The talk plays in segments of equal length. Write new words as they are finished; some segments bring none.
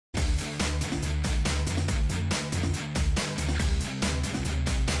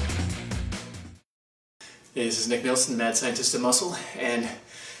Hey, this is Nick Nilsson, Mad Scientist of Muscle, and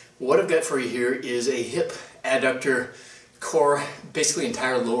what I've got for you here is a hip adductor core, basically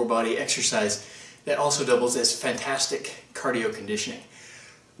entire lower body exercise that also doubles as fantastic cardio conditioning.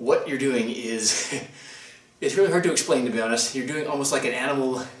 What you're doing is, it's really hard to explain, to be honest. You're doing almost like an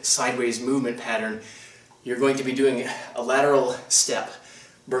animal sideways movement pattern. You're going to be doing a lateral step,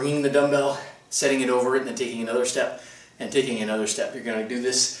 bringing the dumbbell, setting it over it, and then taking another step, and taking another step. You're going to do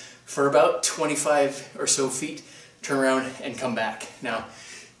this for about 25 or so feet, turn around and come back. Now,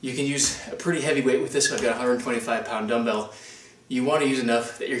 you can use a pretty heavy weight with this. I've got a 125-pound dumbbell. You want to use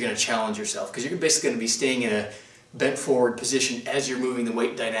enough that you're going to challenge yourself, because you're basically going to be staying in a bent forward position as you're moving the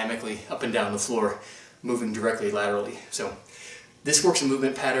weight dynamically up and down the floor, moving directly laterally. So this works a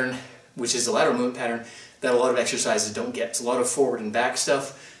movement pattern, which is the lateral movement pattern, that a lot of exercises don't get. It's a lot of forward and back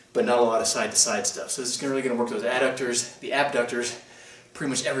stuff, but not a lot of side to side stuff. So this is really going to work those adductors, the abductors, pretty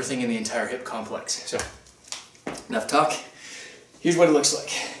much everything in the entire hip complex. So, enough talk. Here's what it looks like.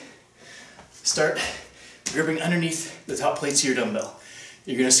 Start gripping underneath the top plates of your dumbbell.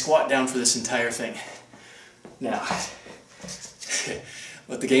 You're going to squat down for this entire thing. Now,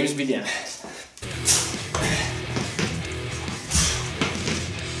 let the games begin.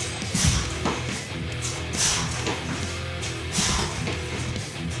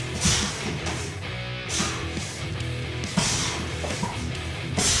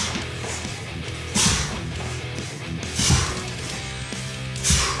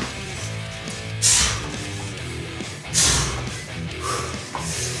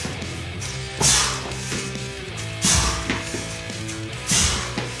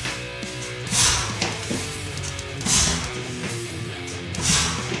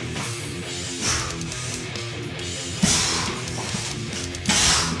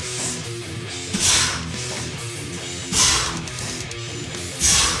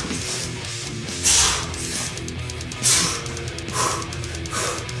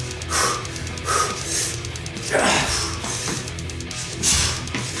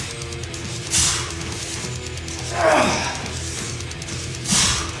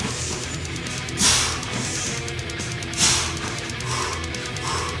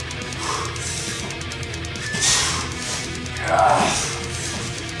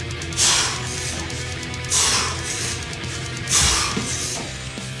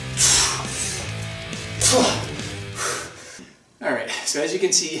 Alright, so as you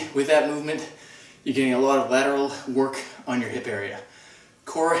can see, with that movement, you're getting a lot of lateral work on your hip area.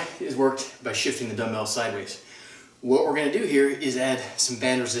 Core is worked by shifting the dumbbell sideways. What we're going to do here is add some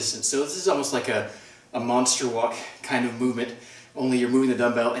band resistance. So this is almost like a monster walk kind of movement, only you're moving the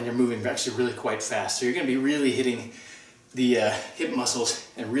dumbbell and you're moving actually really quite fast. So you're going to be really hitting the hip muscles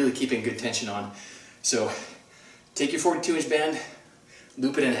and really keeping good tension on. So take your 42-inch band,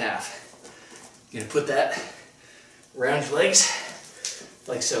 loop it in half. You're going to put that around your legs,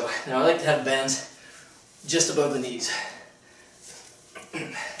 like so. Now I like to have bands just above the knees.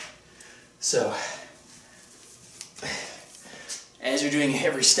 So, as you're doing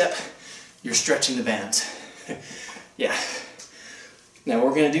every step, you're stretching the bands. Yeah. Now what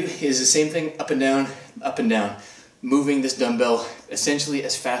we're going to do is the same thing, up and down, moving this dumbbell essentially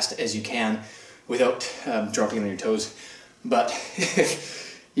as fast as you can without dropping on your toes. But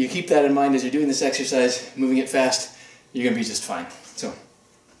you keep that in mind as you're doing this exercise, moving it fast, you're going to be just fine. So,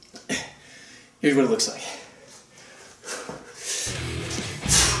 here's what it looks like.